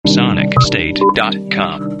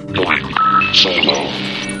SonicState.com.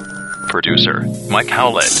 Producer Mike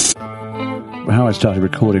Howlett. How I started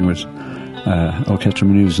recording with Orchestral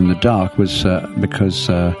Manoeuvres in the Dark was because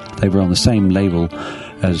they were on the same label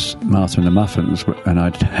as Martha and the Muffins, and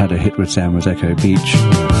I'd had a hit with them with Echo Beach.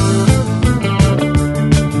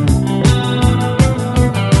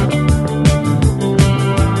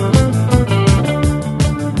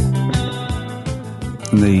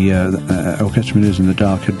 The Orchestral Manoeuvres in the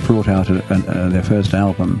Dark had brought out their first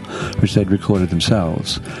album, which they'd recorded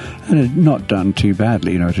themselves, and it had not done too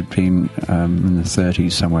badly. You know, it had been in the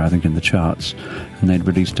 30s somewhere, I think, in the charts, and they'd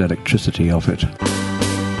released Electricity off it.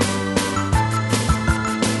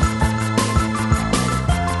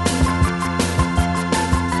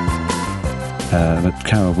 But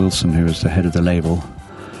Carol Wilson, who was the head of the label,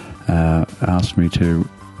 asked me to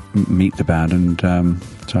meet the band and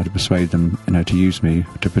try to persuade them, you know, to use me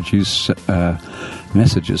to produce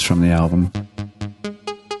messages from the album.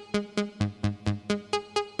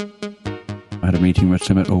 I had a meeting with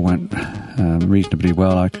them. It all went reasonably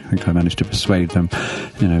well. I think I managed to persuade them,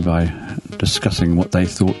 you know, by discussing what they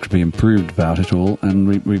thought could be improved about it all, and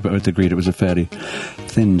we both agreed it was a fairly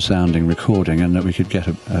thin-sounding recording and that we could get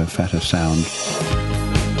a fatter sound.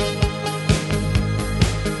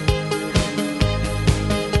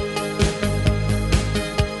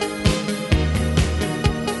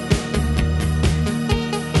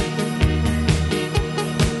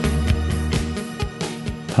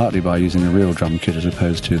 Partly by using a real drum kit as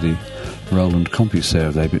opposed to the Roland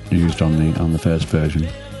CompuServe they used on the first version.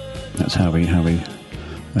 That's how we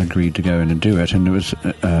agreed to go in and do it, and it was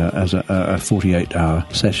as a 48-hour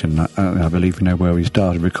session. I believe we know where we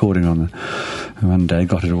started recording on one day,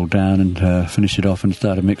 got it all down, and finished it off and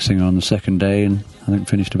started mixing on the second day, and I think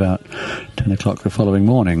finished about 10 o'clock the following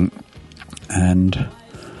morning. And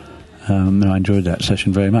I enjoyed that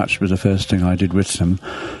session very much. It was the first thing I did with them.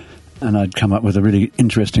 And I'd come up with a really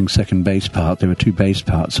interesting second bass part. There were two bass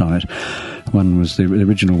parts on it. One was the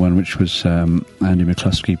original one, which was Andy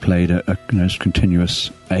McCluskey played a continuous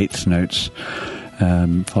eighth notes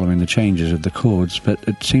following the changes of the chords, but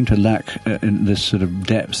it seemed to lack in this sort of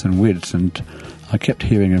depth and width, and I kept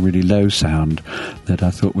hearing a really low sound that I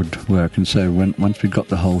thought would work. And so once we got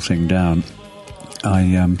the whole thing down,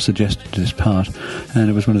 I suggested this part, and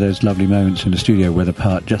it was one of those lovely moments in the studio where the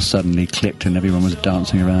part just suddenly clicked and everyone was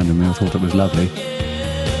dancing around and we all thought it was lovely.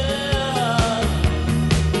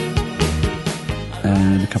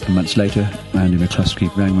 And a couple of months later, Andy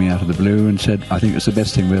McCluskey rang me out of the blue and said, "I think it's the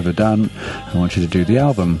best thing we've ever done. I want you to do the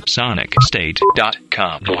album."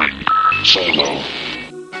 SonicState.com.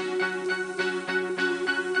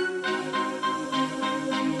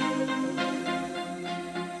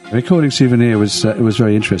 Recording Souvenir was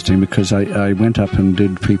very interesting because I went up and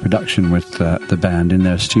did pre-production with the band in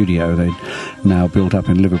their studio. They'd now built up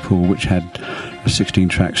in Liverpool, which had a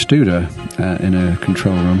 16-track Studer in a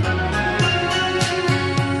control room.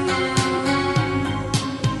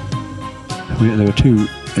 There were two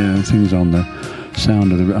things on the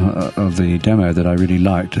sound of the demo that I really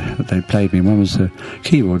liked that they played me. One was the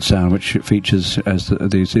keyboard sound, which features as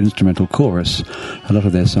these instrumental chorus. A lot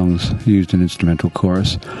of their songs used an instrumental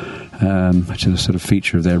chorus, which is a sort of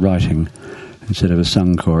feature of their writing instead of a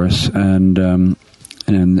sung chorus. And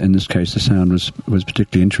in this case, the sound was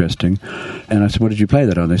particularly interesting. And I said, "What did you play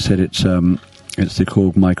that on?" They said it's the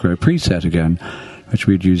Korg Micro preset again, which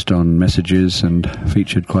we'd used on Messages and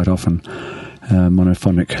featured quite often.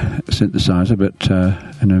 Monophonic synthesizer, but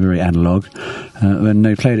in a very analog. When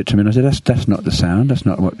they played it to me, and I said, "That's not the sound. That's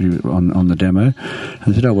not what you on the demo." And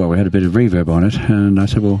they said, "Oh well, we had a bit of reverb on it." And I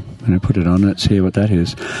said, "Well, put it on. Let's hear what that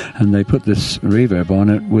is." And they put this reverb on.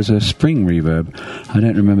 It was a Spring reverb. I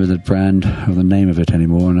don't remember the brand or the name of it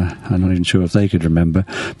anymore, and I'm not even sure if they could remember.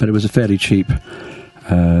 But it was a fairly cheap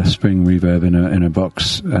Spring reverb in a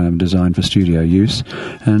box designed for studio use,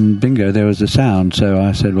 and bingo, there was the sound. So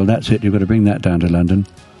I said, "Well, that's it, you've got to bring that down to London.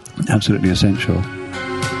 Absolutely essential."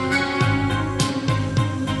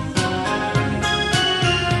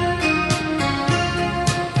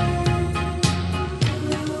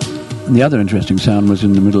 And the other interesting sound was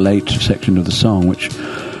in the middle 8 section of the song, which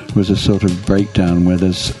was a sort of breakdown where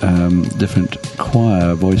there's different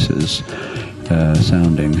choir voices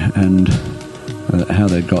sounding, and how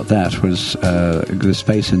they got that was the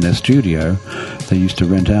space in their studio they used to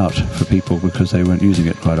rent out for people because they weren't using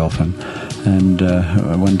it quite often. And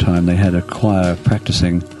one time they had a choir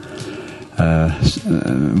practicing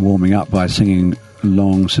warming up by singing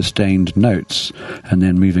long sustained notes and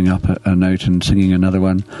then moving up a note and singing another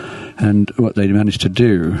one. And what they managed to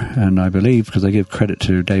do, and I believe because they give credit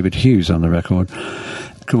to David Hughes on the record,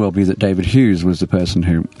 it could well be that David Hughes was the person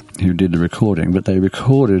who who did the recording, but they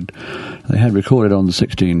had recorded on the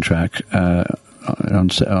 16 track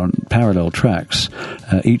on parallel tracks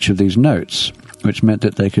each of these notes, which meant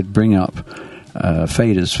that they could bring up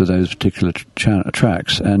faders for those particular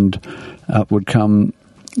tracks, and up would come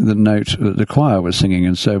the note that the choir was singing,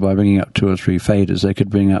 and so by bringing up 2 or 3 faders they could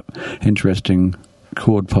bring up interesting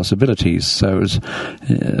chord possibilities. So it was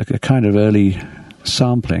a kind of early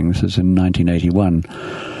sampling. This is in 1981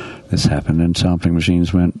 this happened, and sampling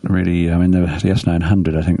machines weren't really, I mean, the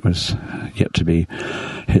S900 I think was yet to be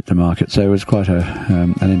hit the market, so it was quite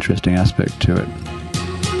an interesting aspect to it.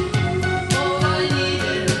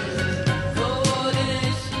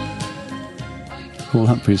 Paul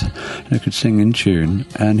Humphreys could sing in tune,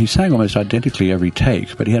 and he sang almost identically every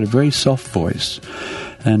take, but he had a very soft voice,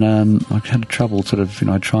 and I had trouble sort of,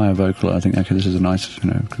 I'd try a vocal, I think, okay, this is a nice,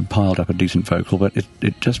 compiled up a decent vocal, but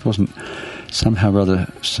it just wasn't somehow rather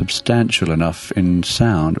substantial enough in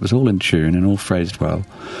sound. It was all in tune and all phrased well.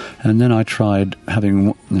 And then I tried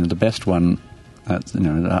having the best one at,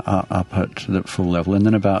 up at the full level, and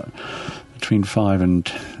then about between 5 and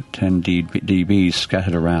 10 dBs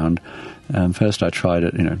scattered around. First I tried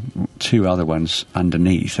it, 2 other ones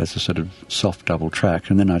underneath as a sort of soft double track,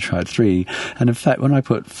 and then I tried 3. And in fact, when I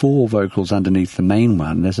put 4 vocals underneath the main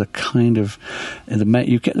one, there's a kind of,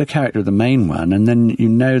 you get the character of the main one, and then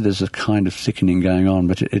there's a kind of thickening going on,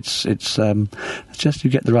 but it's just you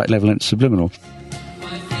get the right level and it's subliminal.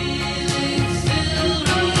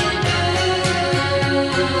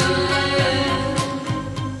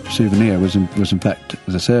 Souvenir was in fact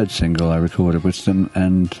the 3rd single I recorded with them,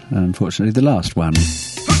 and unfortunately the last one.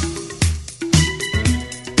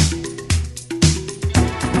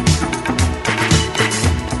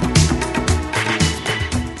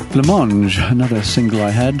 Blancmange, another single I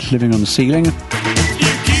had, Living on the Ceiling. You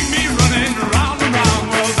keep me running round and round,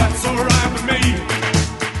 well, that's all right with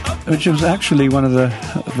me. Which was actually one of the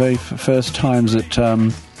very first times that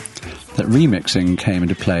remixing came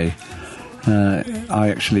into play.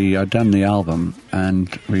 I'd done the album, and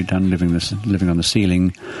we'd done Living on the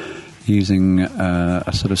Ceiling using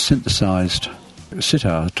a sort of synthesized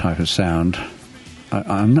sitar type of sound.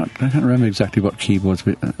 I can't remember exactly what keyboards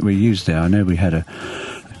we used there. I know we had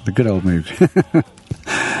the good old Moog,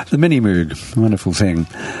 the Mini Moog, wonderful thing,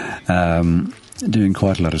 doing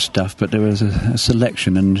quite a lot of stuff. But there was a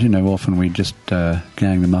selection, and often we just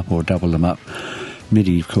gang them up or double them up.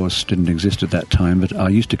 MIDI, of course, didn't exist at that time, but I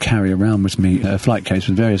used to carry around with me a flight case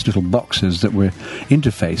with various little boxes that were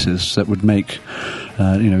interfaces that would make,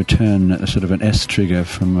 turn a sort of an S trigger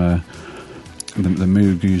from the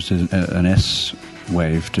Moog used an S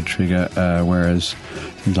wave to trigger, whereas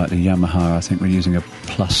things like the Yamaha, I think, were using a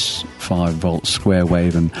plus 5 volt square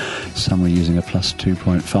wave, and some were using a plus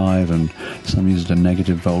 2.5, and some used a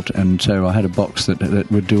negative volt. And so I had a box that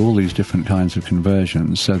would do all these different kinds of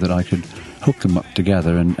conversions so that I could hook them up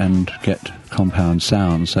together and get compound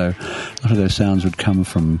sounds. So a lot of those sounds would come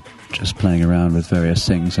from just playing around with various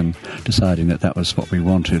things and deciding that was what we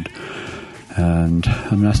wanted. And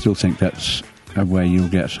I mean, I still think that's a way you'll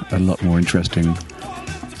get a lot more interesting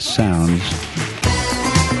sounds.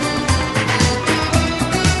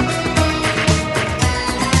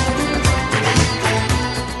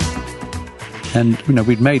 And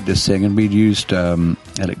we'd made this thing, and we'd used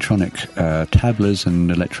electronic tablas and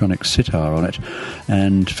electronic sitar on it,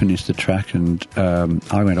 and finished the track. And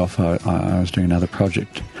I went off. I was doing another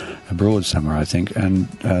project abroad somewhere, I think, and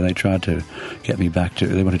they tried to get me back to.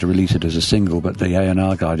 They wanted to release it as a single, but the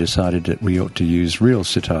A&R guy decided that we ought to use real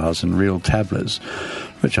sitars and real tablas,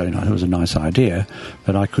 which I thought was a nice idea,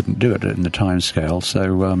 but I couldn't do it in the time scale.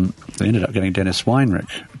 So they ended up getting Dennis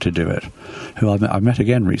Weinrich to do it, who I met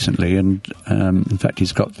again recently, and in fact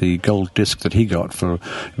he's got the gold disc that he got for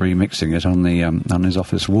remixing it on his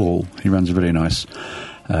office wall. He runs a really nice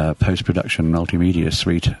post-production multimedia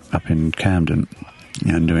suite up in Camden,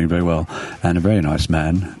 and doing very well, and a very nice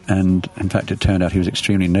man. And in fact, it turned out he was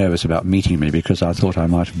extremely nervous about meeting me, because I thought I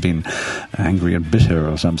might have been angry and bitter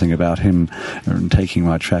or something about him taking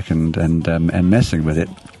my track and messing with it.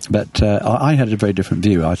 But I had a very different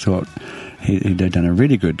view. I thought they'd done a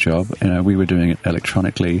really good job. We were doing it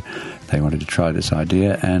electronically. They wanted to try this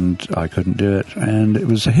idea, and I couldn't do it, and it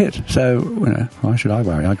was a hit. So, why should I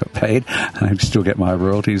worry? I got paid, and I still get my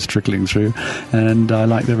royalties trickling through, and I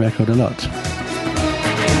like the record a lot.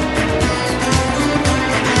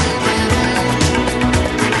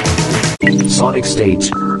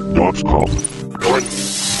 SonicState.com.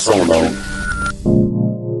 Solo.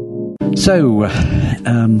 So,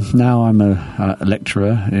 now I'm a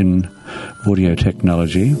lecturer in audio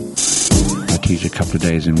technology. I teach a couple of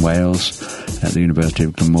days in Wales, at the University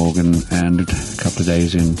of Glamorgan and a couple of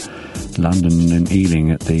days in London and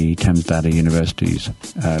Ealing at the Thames Valley University's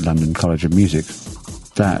London College of Music.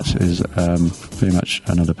 That is very much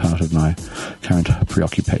another part of my current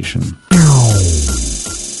preoccupation.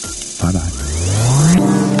 Bye-bye.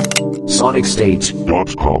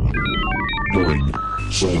 SonicState.com. Going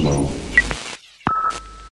solo.